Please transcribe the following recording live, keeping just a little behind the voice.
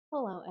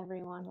Hello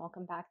everyone,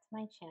 welcome back to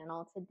my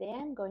channel. Today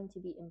I'm going to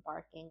be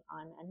embarking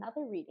on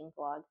another reading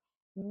vlog.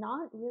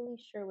 Not really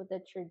sure what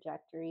the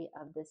trajectory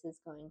of this is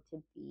going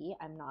to be.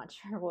 I'm not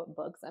sure what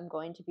books I'm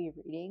going to be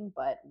reading,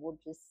 but we'll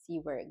just see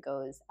where it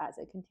goes as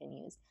it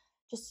continues.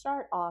 To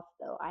start off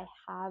though, I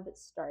have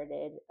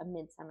started A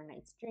Midsummer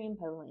Night's Dream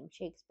by William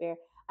Shakespeare.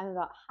 I'm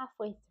about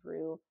halfway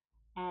through,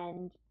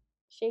 and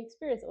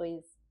Shakespeare is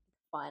always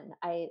fun.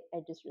 I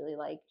just really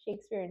like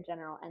Shakespeare in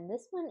general, and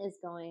this one is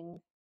going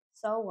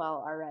so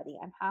well already.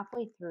 I'm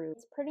halfway through.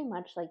 It's pretty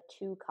much like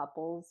two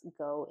couples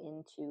go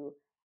into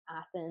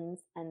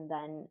Athens, and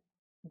then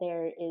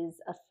there is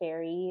a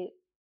fairy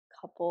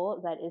couple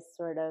that is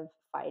sort of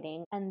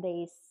fighting, and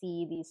they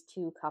see these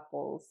two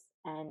couples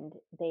and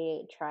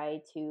they try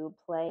to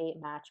play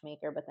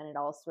matchmaker, but then it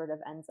all sort of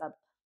ends up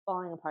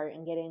falling apart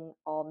and getting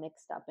all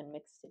mixed up and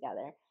mixed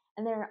together.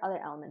 And there are other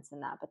elements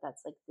in that, but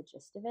that's like the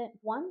gist of it.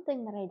 One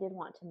thing that I did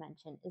want to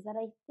mention is that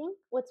I think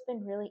what's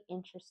been really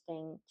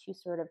interesting to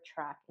sort of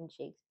track in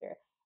Shakespeare,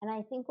 and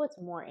I think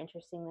what's more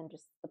interesting than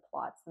just the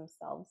plots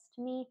themselves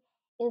to me,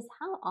 is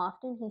how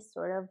often he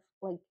sort of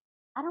like,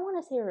 I don't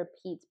want to say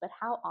repeats, but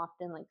how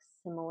often like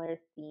similar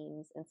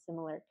themes and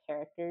similar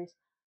characters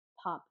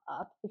pop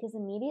up. Because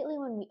immediately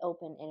when we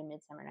open in A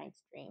Midsummer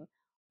Night's Dream,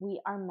 we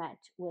are met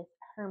with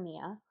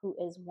Hermia, who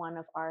is one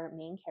of our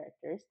main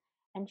characters,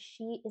 and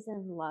she is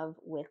in love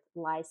with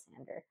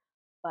Lysander,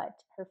 but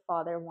her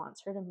father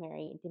wants her to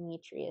marry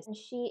Demetrius. And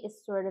she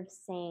is sort of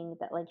saying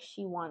that like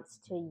she wants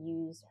to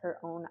use her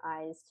own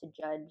eyes to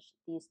judge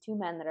these two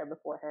men that are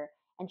before her.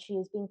 And she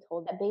is being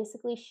told that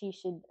basically she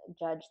should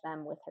judge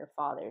them with her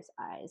father's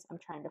eyes. I'm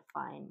trying to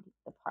find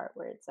the part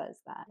where it says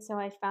that. So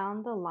I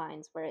found the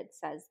lines where it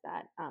says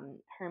that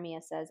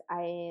Hermia says,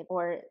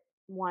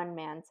 one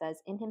man says,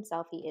 in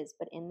himself he is,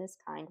 but in this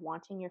kind,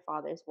 wanting your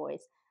father's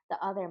voice, the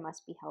other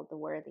must be held the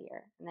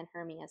worthier. And then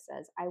Hermia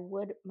says, I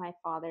would my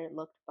father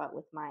looked but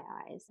with my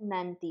eyes. And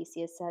then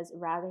Theseus says,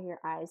 rather your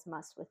eyes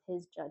must with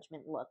his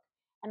judgment look.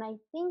 And I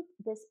think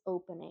this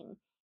opening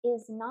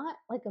is not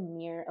like a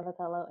mirror of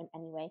Othello in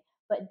any way,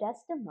 but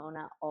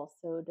Desdemona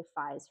also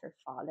defies her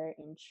father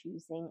in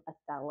choosing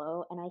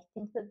Othello. And I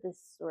think that this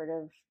sort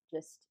of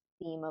just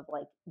theme of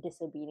like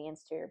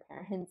disobedience to your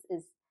parents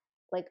is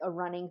like a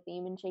running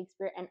theme in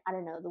Shakespeare. And I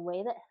don't know, the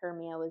way that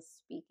Hermia was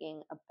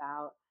speaking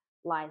about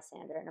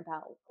Lysander and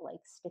about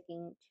like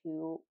sticking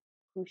to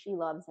who she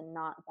loves and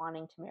not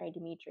wanting to marry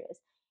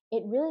Demetrius,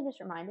 it really just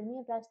reminded me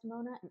of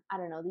Desdemona. And I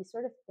don't know, these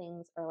sort of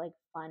things are like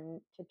fun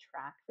to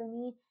track for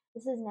me.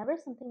 This is never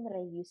something that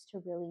I used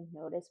to really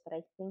notice, but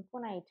I think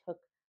when I took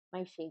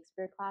my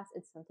Shakespeare class,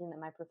 it's something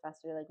that my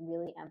professor like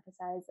really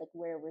emphasized, like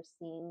where we're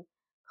seeing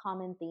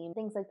common themes,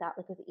 things like that.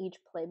 Like with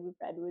each play we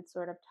read, we would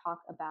sort of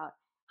talk about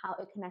how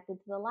it connected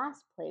to the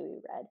last play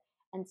we read.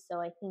 And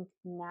so I think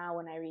now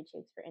when I read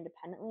Shakespeare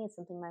independently, it's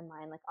something my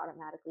mind like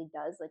automatically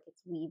does. Like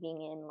it's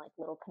weaving in like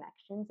little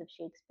connections of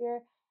Shakespeare.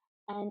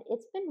 And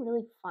it's been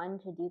really fun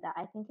to do that.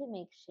 I think it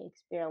makes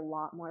Shakespeare a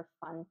lot more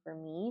fun for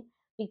me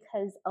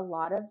because a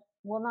lot of,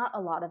 well, not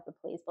a lot of the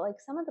plays, but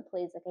like some of the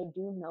plays, like I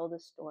do know the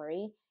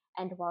story.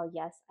 And while,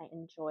 yes, I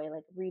enjoy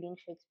like reading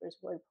Shakespeare's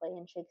wordplay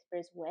and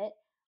Shakespeare's wit,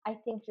 I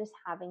think just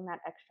having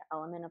that extra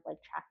element of like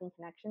tracking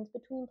connections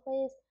between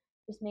plays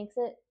just makes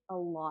it a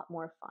lot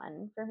more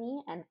fun for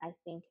me. And I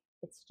think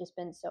it's just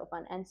been so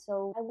fun. And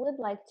so I would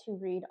like to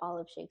read all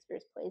of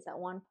Shakespeare's plays at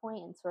one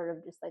point and sort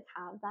of just like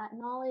have that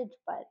knowledge,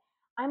 but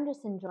I'm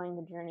just enjoying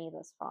the journey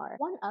thus far.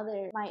 One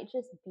other might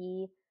just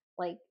be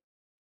like,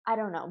 I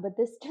don't know, but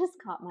this just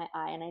caught my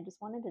eye and I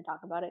just wanted to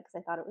talk about it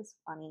because I thought it was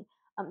funny.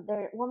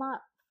 Well, not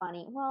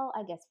funny, well,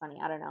 I guess funny,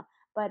 I don't know.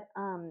 But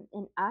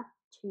in Act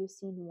 2,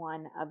 Scene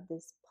 1 of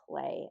this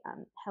play,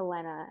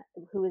 Helena,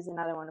 who is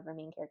another one of our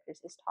main characters,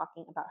 is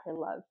talking about her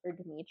love for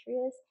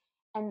Demetrius.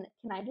 And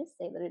can I just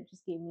say that it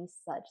just gave me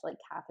such like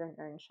Catherine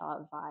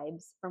Earnshaw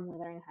vibes from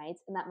Wuthering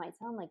Heights? And that might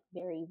sound like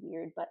very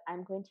weird, but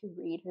I'm going to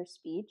read her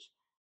speech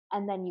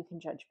and then you can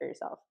judge for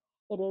yourself.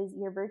 It is,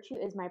 your virtue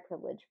is my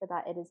privilege, for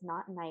that it is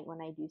not night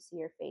when I do see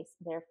your face.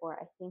 Therefore,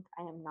 I think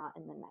I am not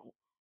in the night.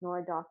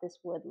 Nor doth this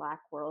wood lack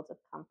worlds of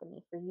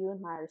company, for you and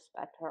my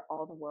respect are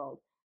all the world.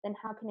 Then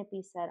how can it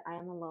be said, I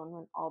am alone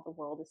when all the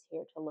world is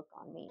here to look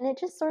on me? And it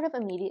just sort of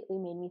immediately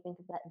made me think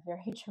of that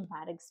very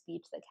dramatic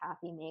speech that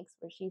Kathy makes,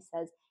 where she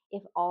says,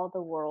 if all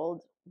the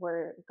world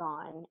were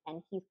gone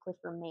and Heathcliff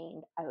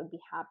remained, I would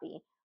be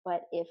happy.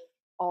 But if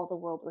all the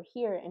world were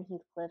here and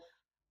Heathcliff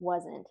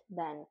wasn't,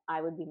 then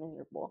I would be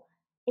miserable.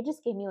 It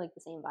just gave me like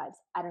the same vibes.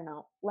 I don't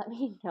know. Let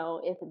me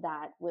know if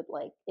that would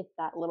like, if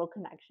that little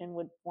connection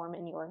would form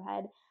in your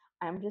head.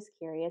 I'm just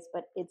curious,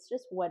 but it's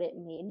just what it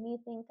made me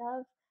think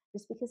of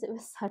just because it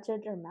was such a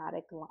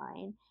dramatic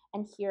line.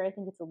 And here I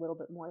think it's a little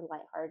bit more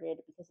lighthearted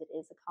because it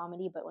is a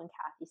comedy, but when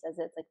Kathy says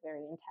it, it's like very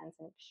intense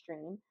and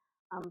extreme.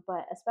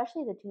 But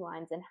especially the two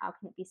lines, and how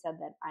can it be said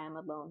that I am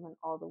alone when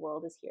all the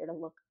world is here to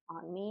look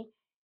on me?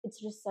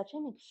 It's just such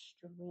an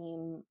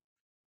extreme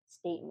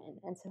statement.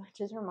 And so it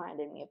just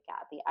reminded me of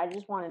Kathy. I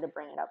just wanted to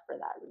bring it up for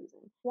that reason.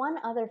 One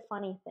other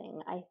funny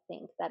thing I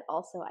think that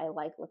also I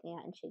like looking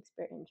at in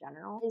Shakespeare in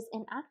general is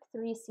in Act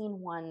 3, Scene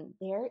 1,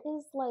 there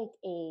is like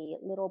a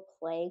little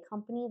play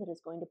company that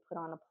is going to put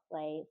on a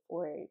play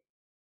for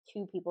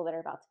two people that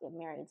are about to get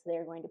married. So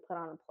they're going to put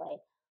on a play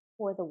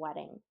for the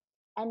wedding.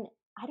 And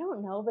I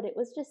don't know, but it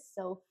was just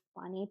so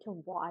funny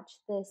to watch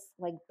this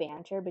like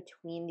banter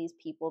between these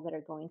people that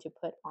are going to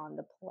put on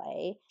the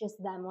play.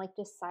 Just them like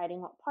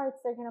deciding what parts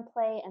they're going to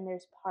play. And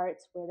there's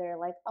parts where they're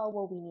like, oh,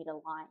 well, we need a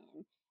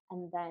lion.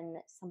 And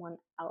then someone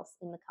else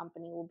in the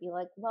company will be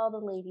like, well, the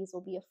ladies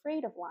will be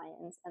afraid of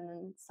lions. And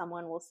then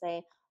someone will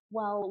say,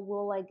 well,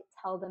 we'll like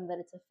tell them that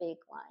it's a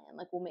fake lion.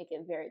 Like we'll make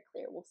it very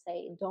clear. We'll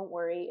say, don't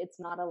worry, it's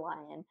not a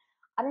lion.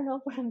 I don't know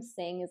if what I'm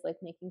saying is like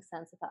making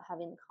sense without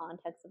having the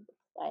context of the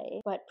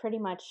play, but pretty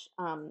much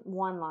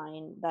one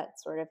line that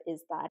sort of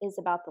is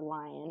about the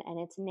lion, and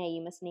it's, nay,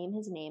 you must name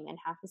his name, and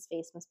half his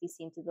face must be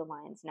seen through the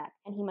lion's neck,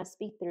 and he must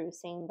speak through,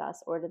 saying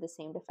thus, or to the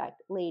same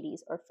effect,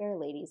 ladies, or fair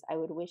ladies, I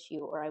would wish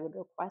you, or I would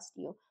request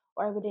you,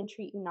 or I would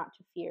entreat you not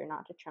to fear,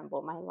 not to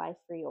tremble, my life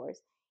for yours.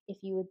 If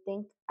you would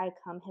think I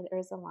come hither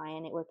as a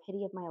lion, it were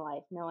pity of my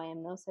life. No, I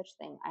am no such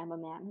thing. I am a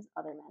man as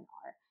other men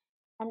are.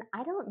 And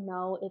I don't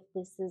know if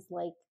this is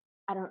like,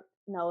 I don't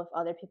know if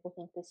other people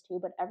think this too,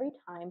 but every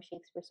time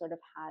Shakespeare sort of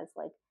has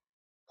like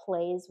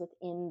plays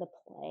within the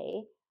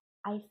play,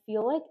 I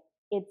feel like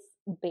it's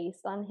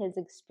based on his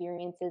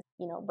experiences,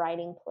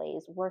 writing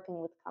plays,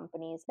 working with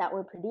companies that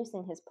were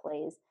producing his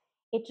plays.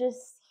 It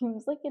just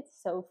seems like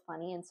it's so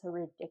funny and so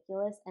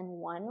ridiculous. And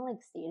one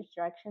like stage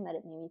direction that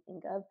it made me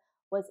think of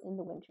was in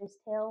The Winter's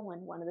Tale, when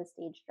one of the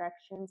stage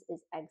directions is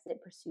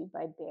exit pursued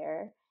by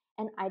bear.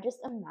 And I just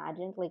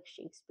imagined like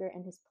Shakespeare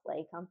and his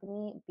play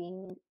company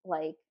being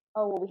like,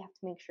 oh, well, we have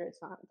to make sure it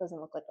doesn't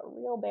look like a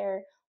real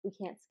bear. We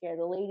can't scare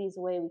the ladies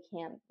away. We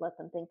can't let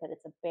them think that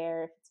it's a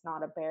bear. If it's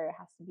not a bear, it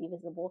has to be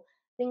visible.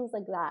 Things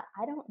like that.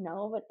 I don't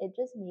know, but it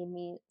just made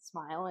me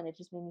smile, and it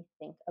just made me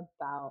think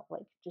about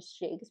like just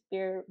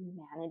Shakespeare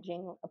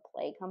managing a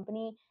play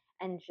company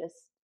and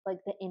just like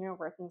the inner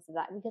workings of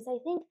that. Because I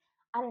think,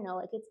 I don't know,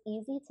 like it's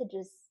easy to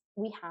just,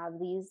 we have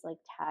these like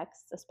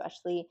texts,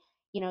 especially,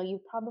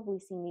 you've probably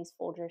seen these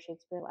Folger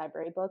Shakespeare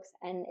library books,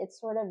 and it's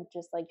sort of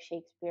just like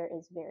Shakespeare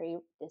is very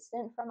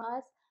distant from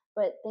us.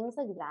 But things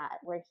like that,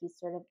 where he's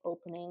sort of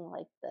opening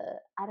like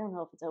I don't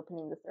know if it's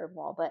opening the third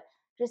wall, but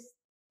just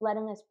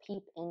letting us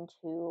peep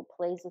into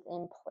plays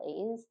within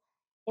plays,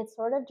 it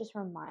sort of just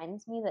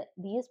reminds me that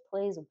these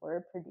plays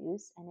were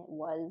produced and it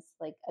was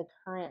like a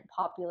current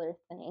popular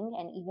thing.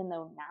 And even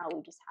though now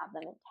we just have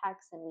them in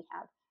text and we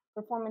have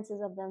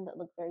performances of them that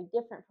look very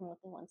different from what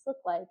they once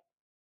looked like,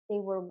 they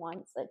were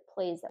once like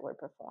plays that were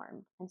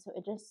performed. And so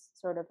it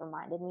just sort of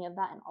reminded me of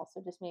that, and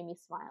also just made me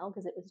smile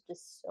because it was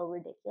just so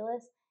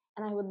ridiculous.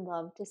 And I would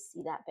love to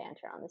see that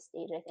banter on the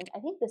stage. I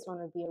think this one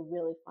would be a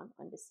really fun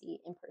one to see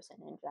in person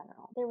in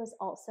general. There was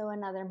also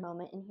another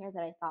moment in here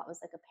that I thought was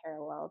like a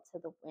parallel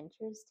to The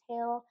Winter's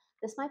Tale.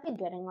 This might be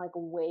getting like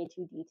way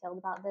too detailed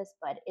about this,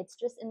 but it's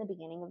just in the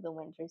beginning of The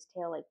Winter's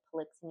Tale, like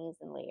Polixenes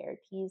and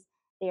Laertes,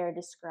 they are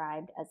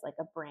described as like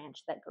a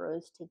branch that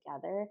grows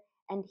together.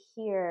 And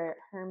here,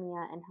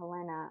 Hermia and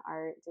Helena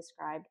are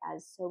described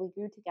as, so we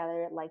grew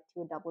together like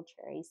to a double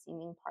cherry,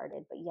 seeming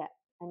parted, but yet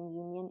an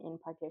union in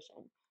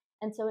partition.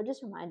 And so it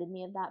just reminded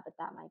me of that, but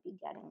that might be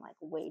getting like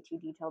way too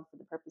detailed for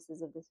the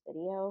purposes of this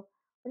video.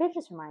 But it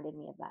just reminded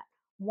me of that.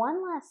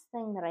 One last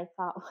thing that I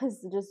thought was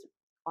just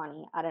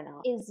funny, I don't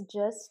know, is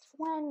just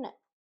when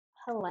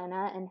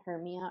Helena and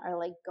Hermia are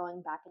like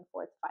going back and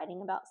forth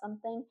fighting about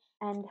something,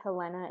 and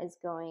Helena is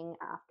going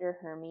after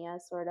Hermia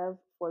sort of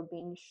for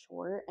being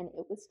short, and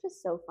it was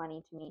just so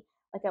funny to me.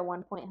 Like at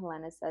one point,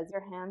 Helena says,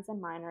 your hands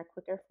and mine are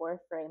quicker for a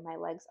fray, my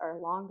legs are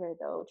longer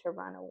though to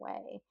run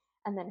away.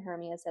 And then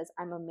Hermia says,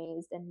 I'm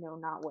amazed and know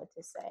not what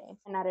to say.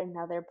 And at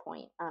another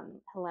point,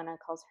 Helena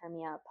calls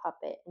Hermia a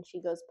puppet, and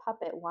she goes,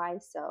 puppet, why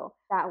so?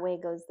 That way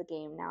goes the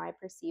game. Now I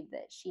perceive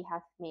that she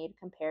hath made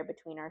compare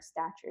between our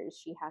statures.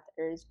 She hath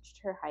urged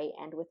her height,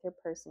 and with her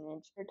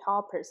personage, her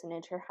tall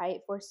personage, her height,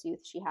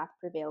 forsooth, she hath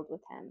prevailed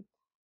with him.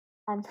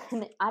 And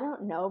then I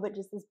don't know, but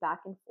just this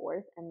back and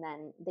forth, and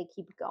then they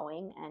keep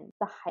going, and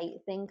the height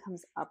thing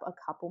comes up a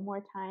couple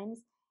more times.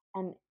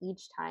 And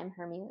each time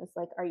Hermia is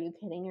like, are you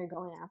kidding? You're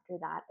going after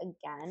that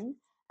again.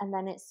 And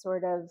then it's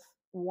sort of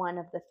one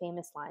of the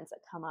famous lines that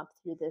come up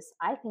through this,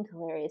 I think,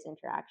 hilarious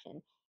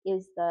interaction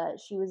is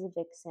she was a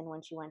vixen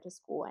when she went to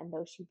school, and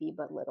though she be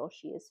but little,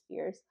 she is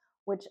fierce,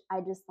 which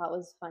I just thought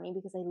was funny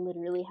because I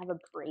literally have a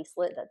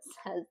bracelet that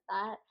says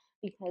that,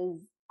 because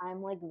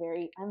I'm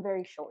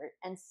very short.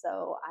 And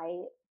so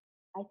I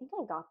think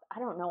I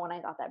don't know when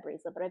I got that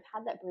bracelet, but I've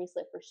had that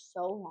bracelet for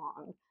so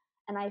long.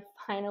 And I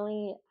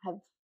finally have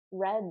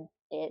read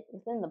it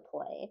within the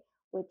play,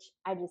 which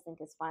I just think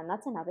is fun.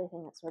 That's another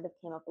thing that sort of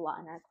came up a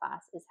lot in our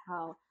class, is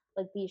how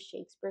like these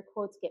Shakespeare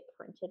quotes get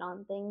printed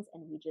on things,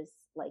 and we just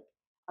like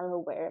are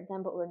aware of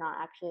them, but we're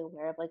not actually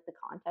aware of like the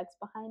context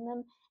behind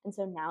them. And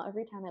so now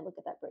every time I look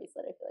at that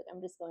bracelet, I feel like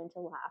I'm just going to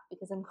laugh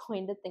because I'm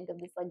going to think of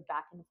this like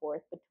back and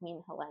forth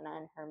between Helena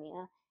and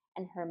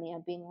Hermia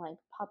being like,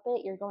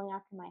 puppet, you're going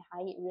after my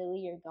height, really?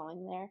 You're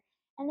going there?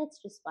 And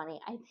it's just funny.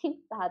 I think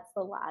that's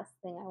the last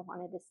thing I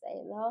wanted to say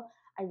though.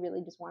 I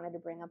really just wanted to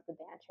bring up the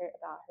banter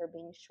about her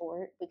being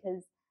short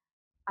because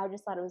I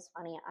just thought it was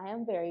funny. I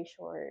am very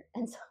short,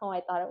 and so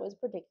I thought it was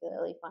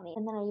particularly funny.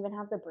 And then I even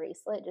have the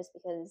bracelet just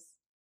because,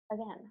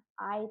 again,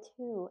 I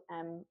too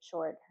am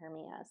short,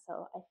 Hermia.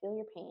 So I feel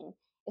your pain.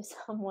 If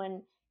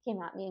someone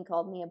came at me and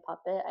called me a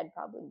puppet, I'd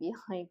probably be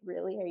like,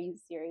 really? Are you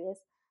serious?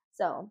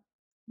 So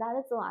that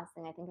is the last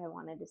thing I think I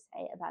wanted to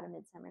say about A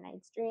Midsummer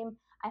Night's Dream.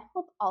 I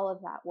hope all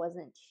of that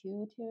wasn't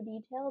too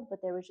detailed, but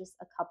there was just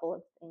a couple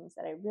of things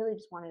that I really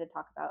just wanted to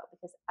talk about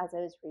because as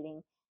I was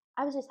reading,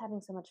 I was just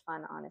having so much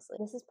fun, honestly.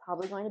 This is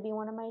probably going to be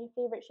one of my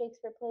favorite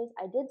Shakespeare plays.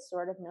 I did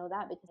sort of know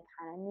that because I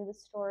kind of knew the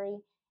story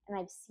and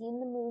I've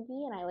seen the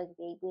movie and I like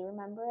vaguely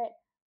remember it,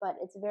 but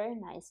it's very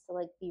nice to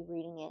like be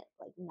reading it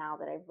like now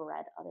that I've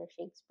read other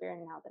Shakespeare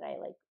and now that I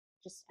like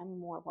just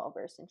am more well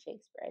versed in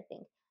Shakespeare, I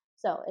think.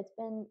 So it's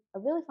been a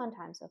really fun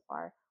time so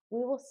far.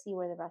 We will see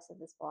where the rest of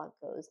this vlog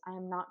goes. I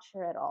am not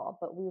sure at all,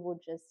 but we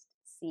will just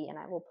see, and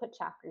I will put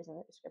chapters in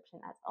the description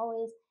as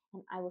always,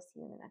 and I will see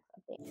you in the next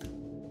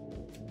update.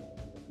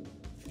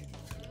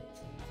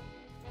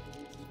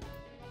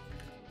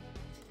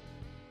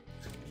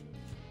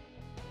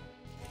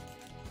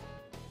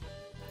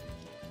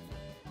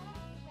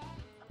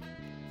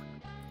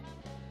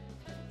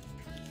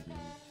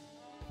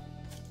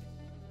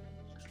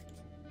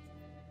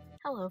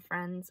 Hello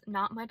friends,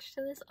 not much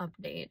to this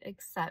update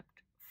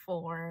except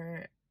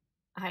for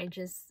I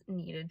just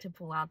needed to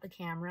pull out the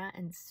camera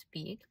and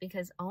speak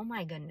because oh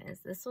my goodness,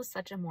 this was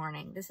such a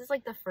morning. This is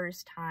like the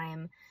first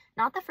time,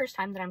 not the first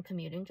time that I'm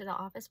commuting to the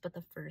office, but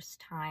the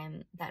first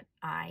time that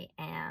I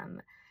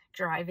am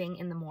driving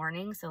in the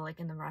morning, so like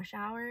in the rush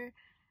hour,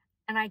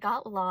 and I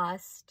got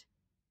lost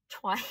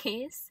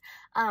twice.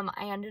 I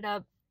ended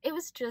up, it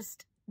was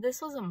just,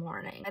 this was a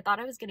morning. I thought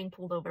I was getting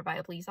pulled over by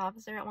a police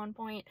officer at one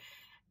point,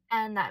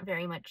 and that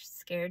very much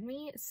scared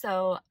me.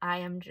 So I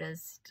am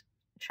just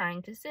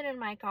trying to sit in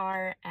my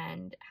car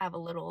and have a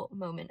little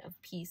moment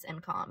of peace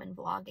and calm and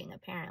vlogging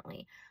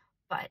apparently.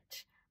 But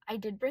I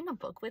did bring a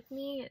book with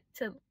me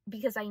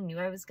because I knew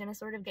I was gonna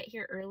sort of get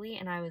here early,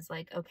 and I was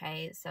like,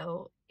 okay,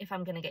 so if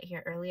I'm gonna get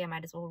here early, I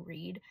might as well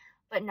read.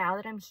 But now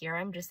that I'm here,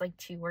 I'm just like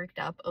too worked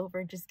up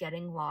over just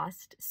getting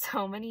lost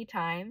so many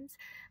times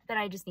that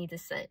I just need to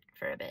sit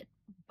for a bit.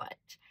 But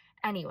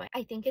anyway,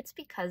 I think it's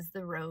because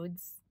the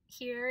roads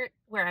here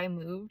where I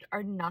moved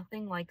are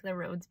nothing like the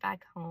roads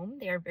back home.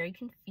 They are very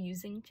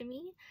confusing to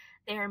me.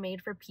 They are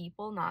made for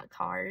people, not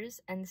cars.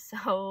 And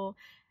so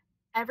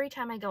every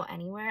time I go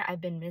anywhere, I've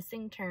been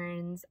missing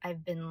turns.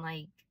 I've been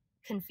like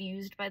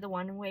confused by the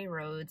one-way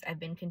roads. I've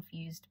been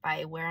confused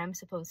by where I'm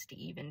supposed to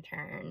even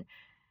turn.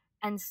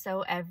 And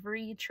so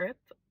every trip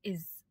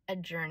is a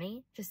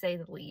journey, to say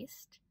the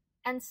least.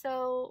 And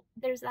so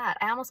there's that.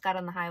 I almost got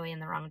on the highway in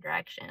the wrong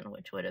direction,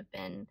 which would have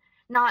been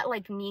not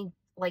like me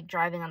like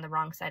driving on the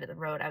wrong side of the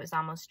road. I was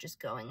almost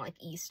just going like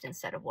east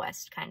instead of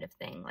west kind of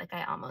thing. Like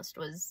I almost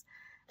was,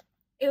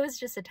 it was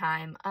just a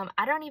time.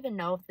 I don't even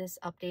know if this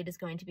update is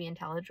going to be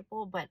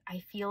intelligible, but I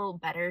feel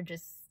better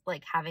just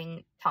like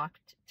having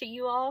talked to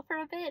you all for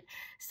a bit.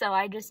 So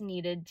I just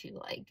needed to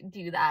like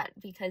do that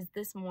because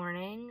this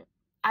morning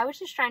I was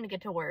just trying to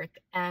get to work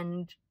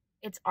and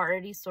it's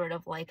already sort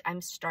of like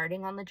I'm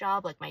starting on the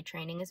job, like my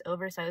training is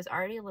over, so I was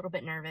already a little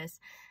bit nervous,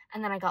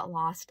 and then I got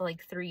lost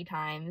like 3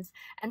 times,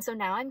 and so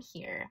now I'm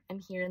here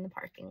in the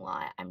parking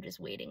lot. I'm just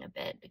waiting a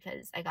bit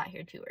because I got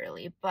here too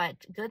early, but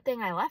good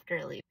thing I left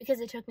early because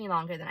it took me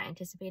longer than I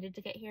anticipated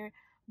to get here.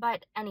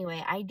 But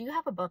anyway, I do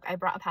have a book. I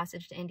brought A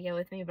Passage to India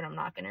with me, but I'm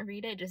not gonna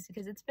read it just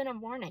because it's been a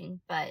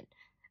morning. But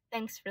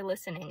thanks for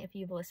listening if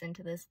you've listened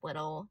to this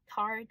little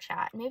car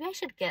chat. Maybe I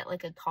should get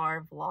like a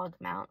car vlog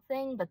mount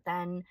thing, but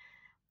then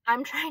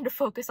I'm trying to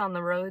focus on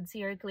the roads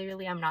here.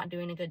 Clearly, I'm not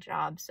doing a good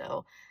job,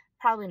 so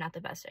probably not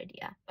the best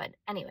idea. But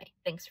anyway,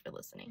 thanks for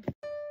listening.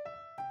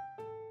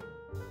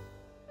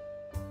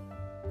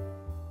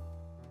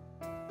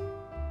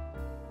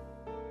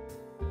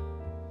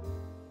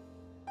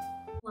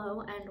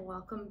 Hello and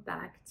welcome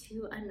back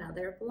to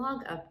another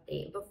vlog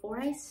update. Before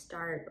I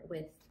start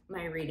with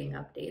my reading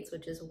updates,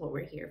 which is what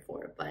we're here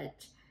for,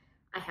 but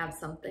I have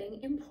something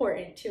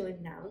important to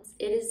announce.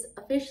 It is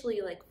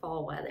officially like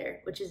fall weather,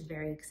 which is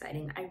very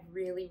exciting. I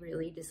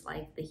really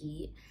dislike the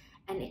heat,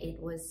 and it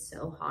was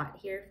so hot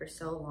here for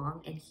so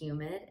long and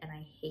humid, and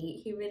I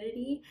hate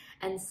humidity,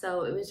 and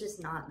so it was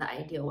just not the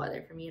ideal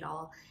weather for me at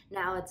all.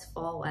 Now it's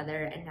fall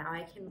weather, and now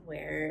I can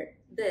wear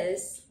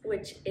this,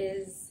 which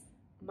is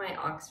my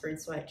Oxford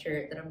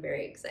sweatshirt that I'm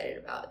very excited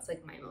about. It's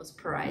like my most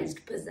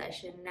prized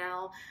possession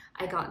now.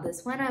 I got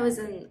this when I was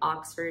in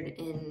Oxford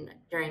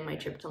during my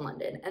trip to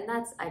London, and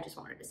I just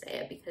wanted to say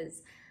it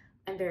because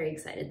I'm very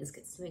excited this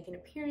gets to make an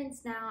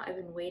appearance now. I've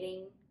been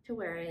waiting to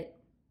wear it.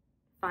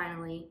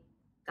 Finally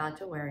got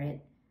to wear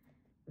it.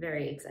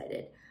 Very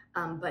excited.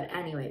 But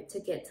anyway, to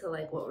get to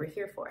like what we're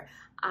here for,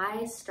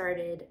 I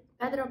started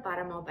Pedro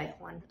Paramo by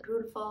Juan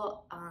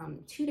Rulfo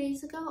 2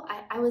 days ago.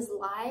 I was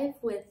live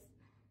with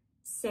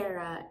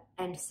Sarah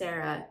and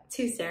Sarah,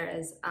 two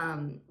Sarahs.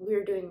 We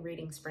were doing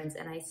reading sprints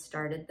and I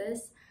started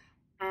this,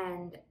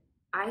 and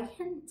I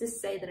can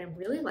just say that I'm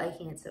really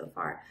liking it so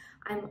far.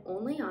 I'm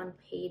only on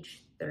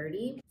page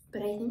 30,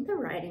 but I think the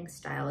writing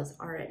style is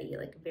already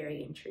like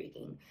very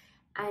intriguing.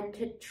 And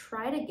to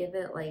try to give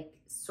it like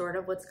sort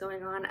of what's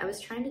going on, I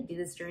was trying to do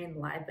this during the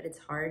live, but it's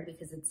hard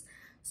because it's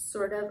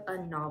sort of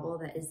a novel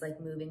that is like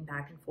moving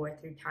back and forth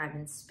through time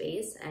and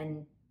space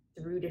and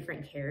through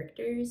different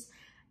characters.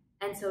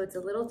 And so it's a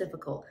little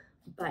difficult,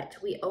 but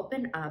we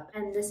open up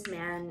and this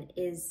man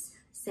is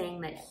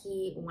saying that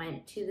he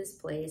went to this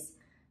place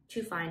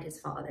to find his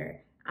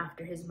father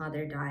after his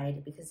mother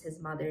died, because his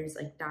mother's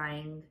like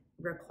dying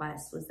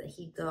request was that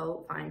he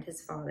go find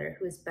his father,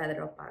 who is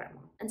Pedro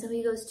Paramo. And so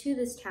he goes to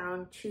this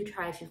town to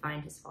try to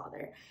find his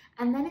father.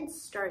 And then it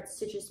starts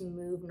to just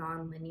move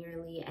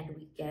non-linearly and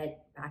we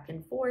get back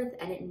and forth,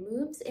 and it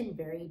moves in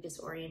very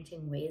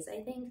disorienting ways,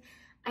 I think.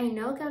 I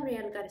know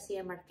Gabriel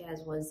Garcia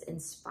Marquez was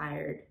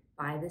inspired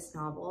by this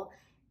novel,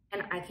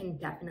 and I can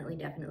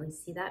definitely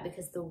see that,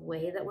 because the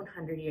way that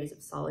 100 Years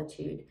of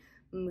Solitude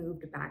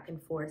moved back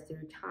and forth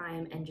through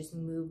time and just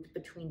moved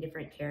between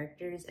different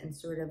characters and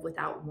sort of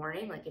without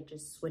warning, like it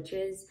just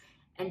switches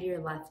and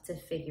you're left to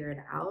figure it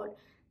out.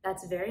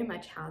 That's very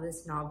much how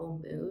this novel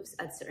moves.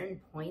 At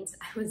certain points,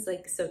 I was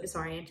like so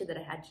disoriented that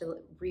I had to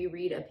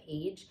reread a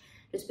page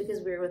just because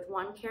we were with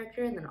one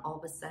character and then all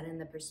of a sudden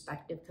the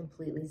perspective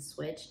completely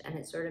switched and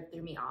it sort of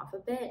threw me off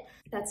a bit.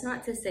 That's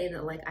not to say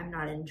that like I'm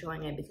not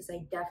enjoying it, because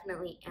I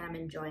definitely am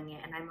enjoying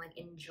it, and I'm like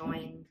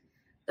enjoying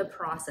the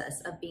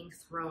process of being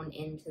thrown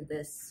into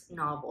this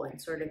novel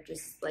and sort of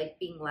just like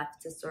being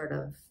left to sort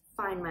of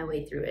find my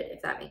way through it,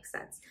 if that makes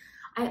sense.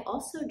 I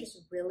also just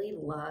really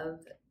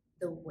love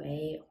the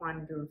way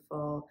Juan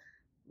Rulfo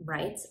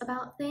writes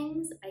about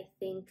things. I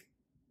think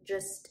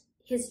just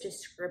his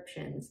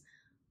descriptions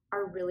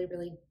are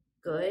really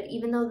good,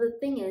 even though the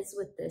thing is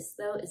with this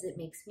though is it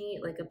makes me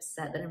like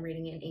upset that I'm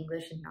reading it in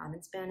English and not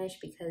in Spanish,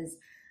 because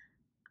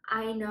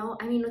I know,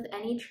 I mean, with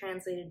any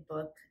translated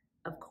book,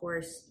 of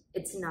course,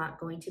 it's not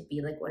going to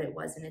be like what it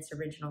was in its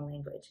original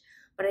language.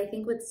 But I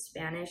think with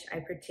Spanish, I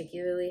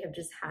particularly have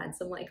just had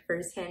some like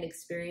firsthand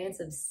experience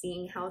of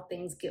seeing how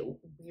things get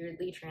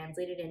weirdly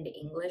translated into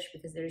English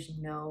because there's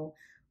no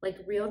like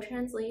real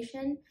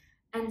translation.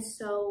 And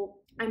so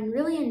I'm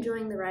really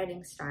enjoying the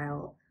writing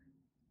style,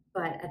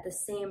 but at the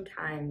same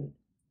time,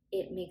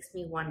 it makes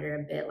me wonder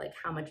a bit like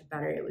how much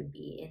better it would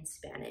be in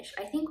Spanish.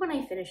 I think when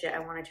I finish it, I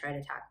want to try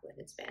to tackle it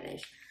in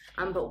Spanish,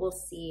 but we'll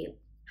see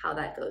how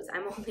that goes.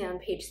 I'm only on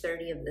page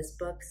 30 of this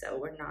book, so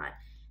we're not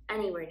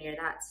anywhere near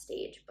that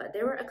stage, but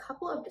there were a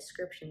couple of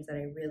descriptions that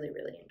I really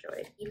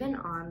enjoyed. Even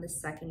on the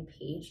second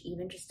page,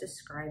 even just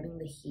describing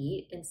the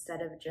heat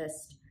instead of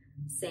just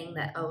saying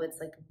that, oh, it's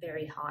like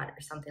very hot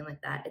or something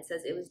like that. It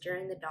says it was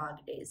during the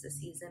dog days, the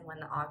season when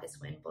the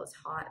August wind blows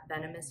hot,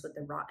 venomous with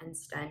the rotten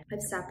stench of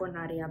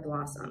saponaria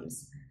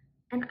blossoms.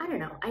 And I don't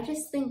know, I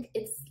just think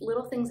it's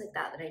little things like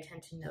that that I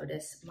tend to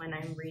notice when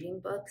I'm reading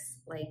books.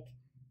 Like,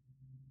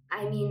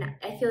 I mean,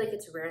 I feel like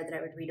it's rare that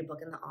I would read a book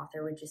and the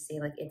author would just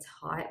say like it's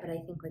hot, but I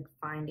think like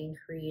finding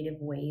creative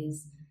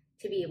ways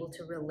to be able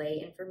to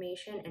relay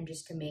information and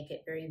just to make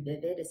it very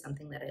vivid is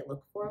something that I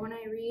look for when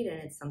I read,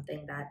 and it's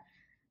something that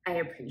I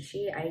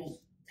appreciate. I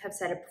have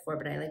said it before,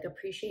 but I like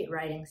appreciate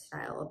writing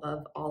style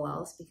above all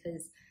else,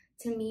 because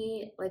to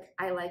me, like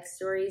I like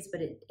stories,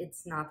 but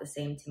it's not the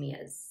same to me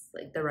as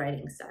like the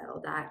writing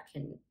style that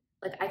can,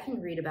 like I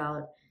can read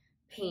about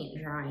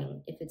paint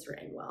drying if it's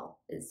written well,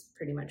 is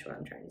pretty much what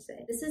I'm trying to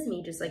say. This is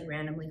me just like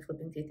randomly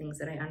flipping through things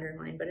that I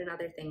underlined, but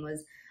another thing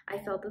was I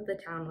felt that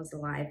the town was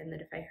alive, and that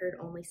if I heard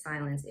only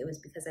silence, it was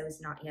because I was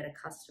not yet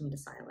accustomed to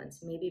silence,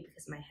 maybe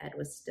because my head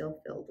was still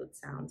filled with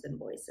sounds and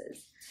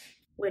voices.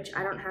 Which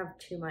I don't have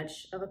too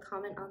much of a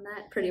comment on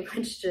that. Pretty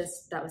much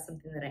just that was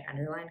something that I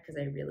underlined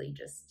because I really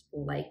just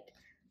liked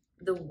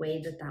the way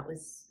that that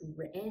was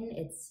written.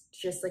 It's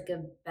just like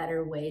a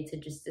better way to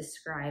just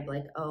describe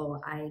like,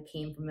 oh, I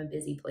came from a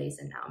busy place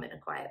and now I'm in a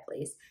quiet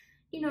place.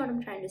 You know what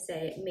I'm trying to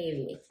say?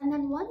 Maybe. And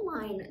then one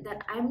line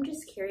that I'm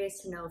just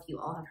curious to know if you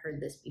all have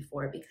heard this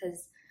before,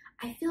 because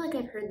I feel like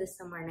I've heard this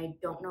somewhere and I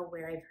don't know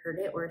where I've heard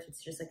it, or if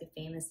it's just like a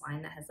famous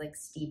line that has like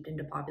steeped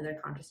into popular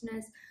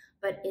consciousness.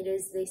 But it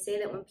is, they say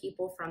that when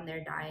people from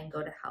there die and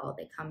go to hell,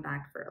 they come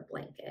back for a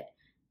blanket.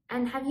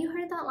 And have you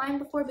heard that line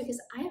before? Because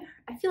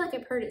I feel like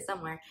I've heard it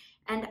somewhere,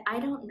 and I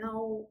don't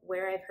know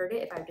where I've heard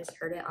it, if I've just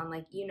heard it on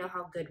like, you know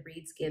how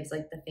Goodreads gives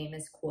like the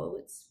famous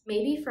quotes?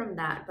 Maybe from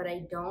that, but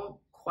I don't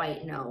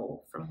quite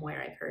know from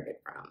where I've heard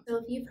it from. So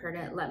if you've heard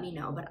it, let me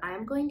know, but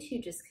I'm going to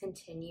just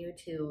continue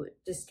to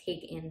just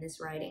take in this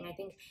writing. I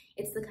think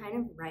it's the kind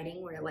of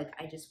writing where like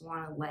I just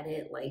want to let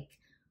it like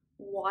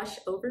wash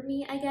over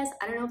me, I guess.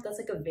 I don't know if that's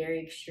like a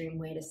very extreme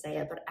way to say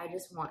it, but I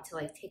just want to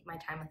like take my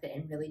time with it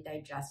and really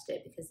digest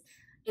it, because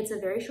It's a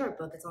very short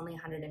book. It's only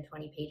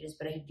 120 pages,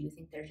 but I do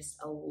think there's just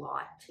a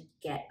lot to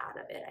get out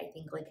of it. I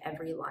think like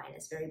every line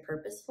is very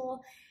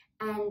purposeful.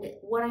 And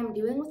what I'm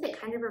doing with it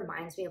kind of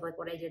reminds me of like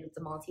what I did with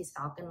the Maltese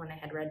Falcon when I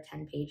had read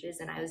 10 pages.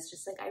 And I was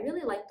just like, I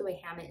really like the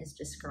way Hammett is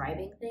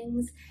describing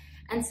things.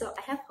 And so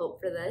I have hope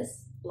for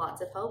this,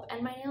 lots of hope.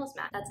 And my nails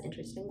matte, that's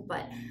interesting,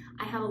 but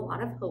I have a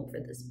lot of hope for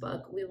this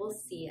book. We will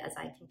see as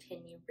I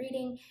continue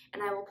reading,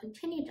 and I will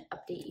continue to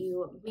update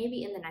you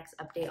maybe in the next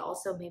update.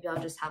 Also, maybe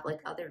I'll just have like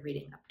other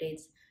reading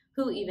updates.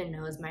 Who even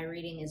knows? My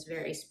reading is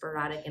very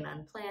sporadic and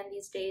unplanned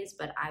these days,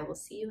 but I will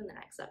see you in the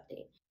next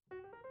update.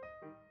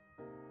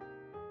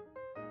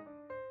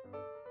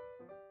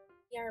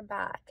 We are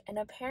back, and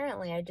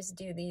apparently I just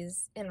do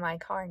these in my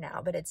car now,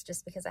 but it's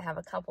just because I have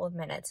a couple of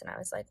minutes and I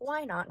was like,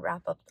 why not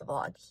wrap up the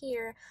vlog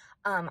here?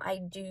 I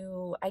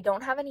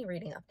don't have any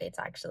reading updates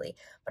actually,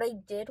 but I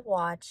did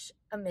watch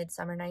A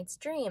Midsummer Night's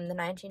Dream, the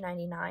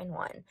 1999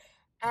 one,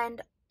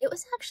 and it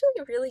was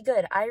actually really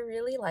good. I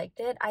really liked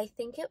it. I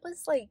think it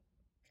was like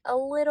a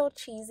little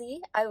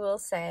cheesy, I will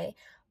say,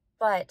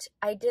 but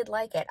I did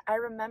like it. I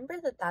remember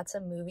that that's a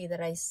movie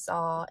that I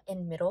saw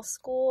in middle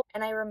school,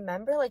 and I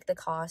remember like the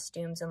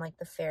costumes and like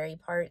the fairy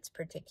parts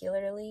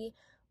particularly,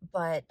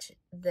 but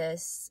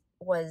this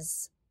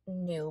was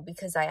new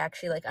because I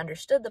actually like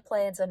understood the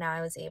play, and so now I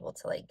was able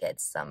to like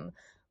get some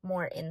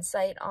more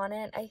insight on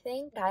it. I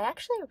think I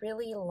actually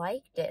really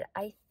liked it.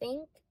 I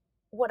think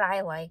what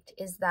I liked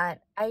is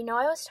that I know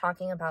I was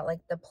talking about like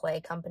the play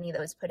company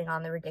that was putting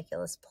on the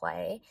ridiculous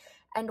play,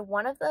 and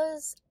one of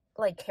those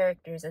like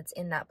characters that's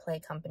in that play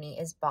company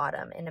is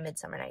Bottom in A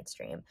Midsummer Night's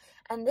Dream.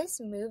 And this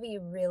movie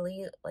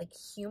really like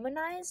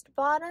humanized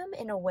Bottom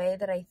in a way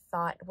that I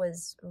thought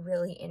was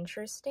really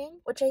interesting,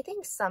 which I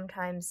think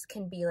sometimes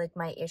can be like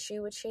my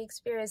issue with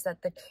Shakespeare, is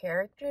that the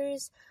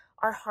characters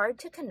are hard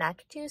to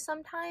connect to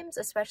sometimes,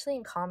 especially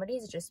in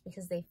comedies, just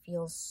because they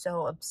feel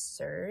so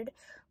absurd.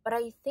 But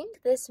I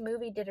think this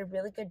movie did a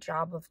really good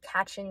job of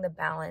catching the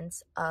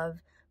balance of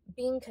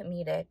being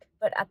comedic,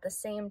 but at the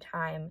same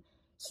time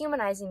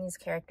humanizing these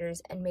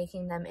characters and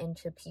making them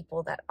into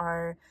people that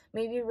are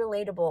maybe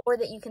relatable or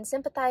that you can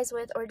sympathize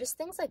with, or just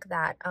things like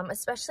that.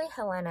 Especially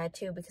Helena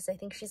too, because I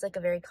think she's like a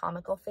very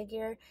comical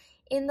figure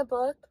in the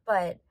book,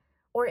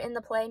 or in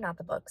the play, not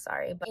the book,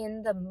 sorry, but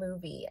in the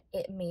movie,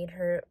 it made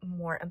her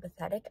more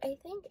empathetic, I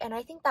think. And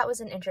I think that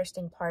was an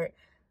interesting part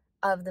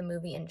of the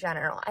movie in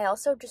general. I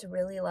also just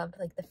really loved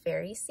like the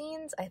fairy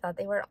scenes. I thought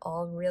they were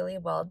all really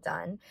well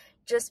done,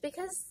 just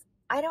because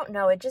I don't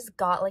know, it just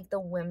got like the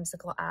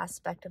whimsical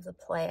aspect of the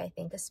play, I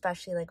think,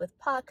 especially like with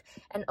Puck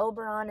and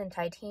Oberon and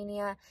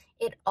Titania.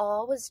 It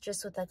all was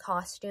just with the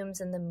costumes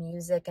and the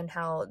music and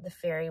how the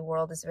fairy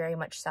world is very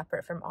much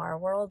separate from our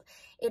world.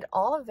 It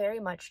all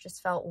very much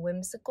just felt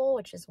whimsical,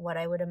 which is what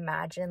I would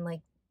imagine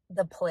like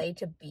the play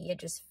to be. It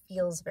just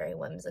feels very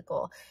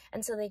whimsical.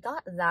 And so they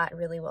got that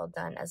really well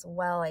done as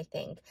well, I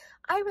think.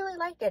 I really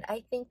liked it.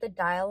 I think the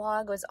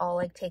dialogue was all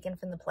like taken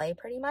from the play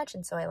pretty much,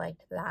 and so I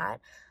liked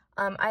that.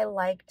 I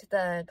liked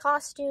the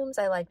costumes,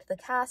 I liked the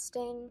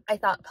casting, I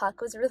thought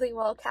Puck was really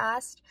well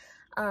cast,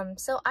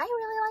 so I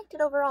really liked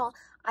it overall.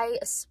 I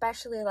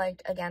especially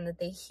liked, again, that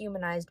they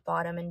humanized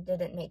Bottom and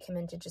didn't make him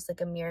into just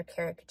like a mere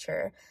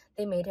caricature.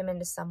 They made him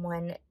into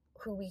someone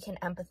who we can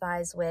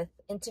empathize with,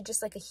 into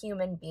just like a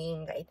human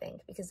being, I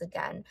think, because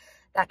again,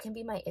 that can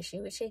be my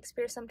issue with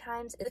Shakespeare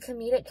sometimes. The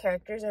comedic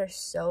characters are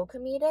so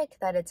comedic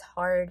that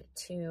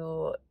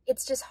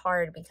it's just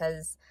hard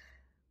because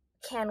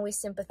can we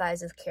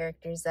sympathize with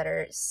characters that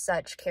are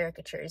such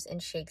caricatures in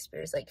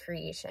Shakespeare's like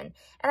creation?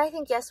 And I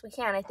think yes, we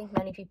can. I think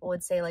many people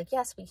would say like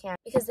yes, we can,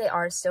 because they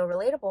are so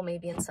relatable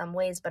maybe in some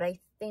ways, but I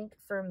think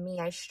for me,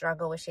 I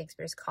struggle with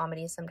Shakespeare's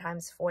comedies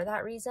sometimes for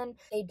that reason.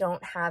 They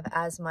don't have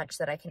as much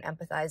that I can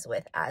empathize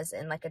with as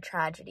in like a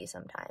tragedy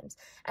sometimes.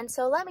 And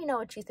so let me know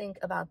what you think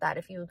about that.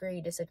 If you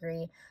agree,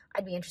 disagree,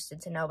 I'd be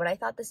interested to know. But I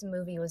thought this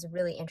movie was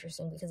really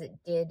interesting because it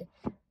did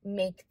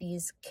make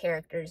these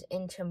characters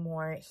into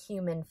more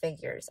human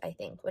figures, I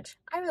think, which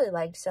I really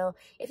liked. So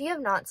if you have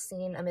not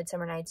seen A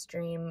Midsummer Night's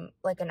Dream,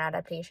 like an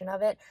adaptation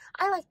of it,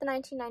 I liked the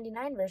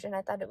 1999 version.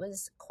 I thought it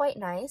was quite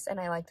nice, and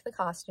I liked the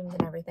costumes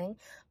and everything.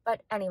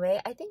 But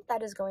anyway, I think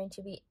that is going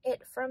to be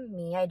it from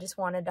me. I just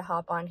wanted to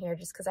hop on here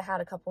just because I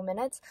had a couple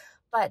minutes,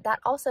 but that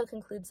also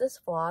concludes this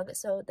vlog.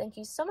 So thank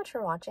you so much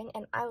for watching,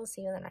 and I will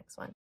see you in the next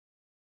one.